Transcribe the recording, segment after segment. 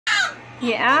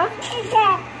Yeah?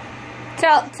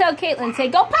 Tell Caitlin, say,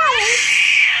 go potty!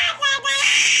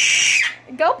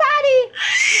 Go potty!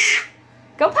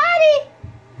 Go potty!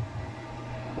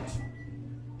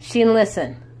 She didn't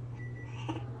listen.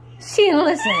 She didn't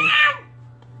listen.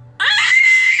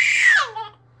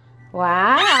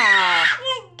 Wow.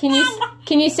 Can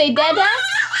you say dada?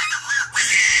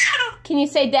 Can you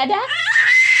say dada?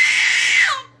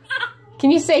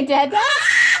 Can you say dada?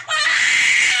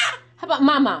 How about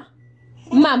mama?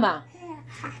 Mama.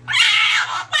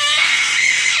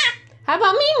 How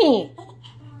about Mimi?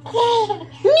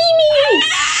 Mimi!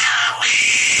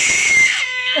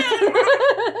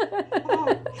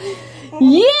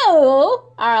 You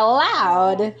are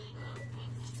loud.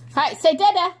 Alright, say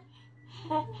dada.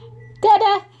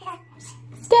 Dada.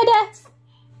 Dada.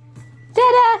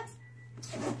 Dada.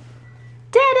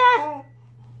 Dada.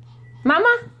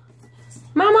 Mama.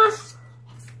 Mama.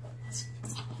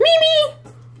 Mimi.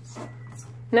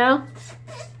 No?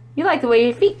 You like the way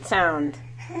your feet sound.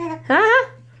 Huh?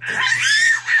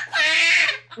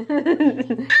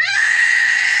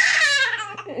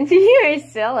 You're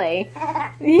silly.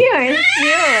 You're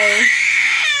silly.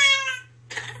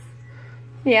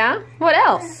 Yeah? What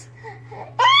else?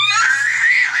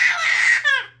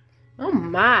 Oh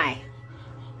my.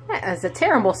 That is a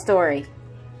terrible story.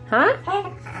 Huh?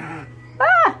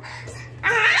 Ah!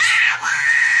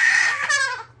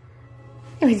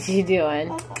 What's you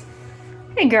doing?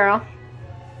 Hey girl.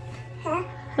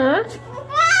 Huh?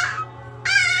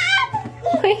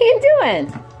 What are you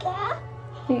doing?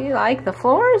 You like the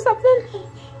floor or something?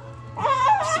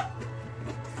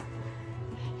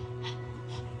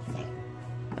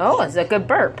 Oh, it's a good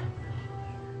burp.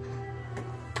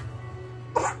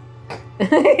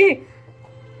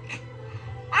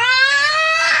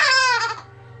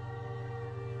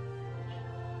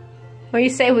 What do you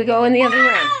say we go in the other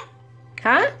room?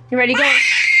 Huh? You ready to go?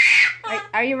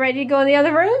 Are you ready to go in the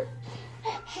other room?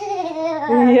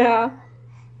 Yeah.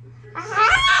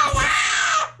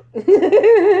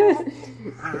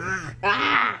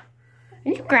 Ah!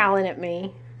 Are you growling at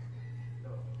me?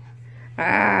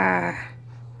 Ah.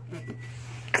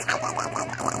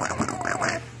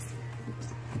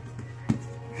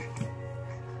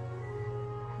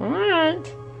 Alright.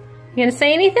 You gonna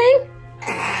say anything?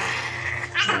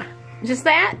 Just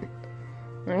that?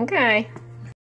 Okay.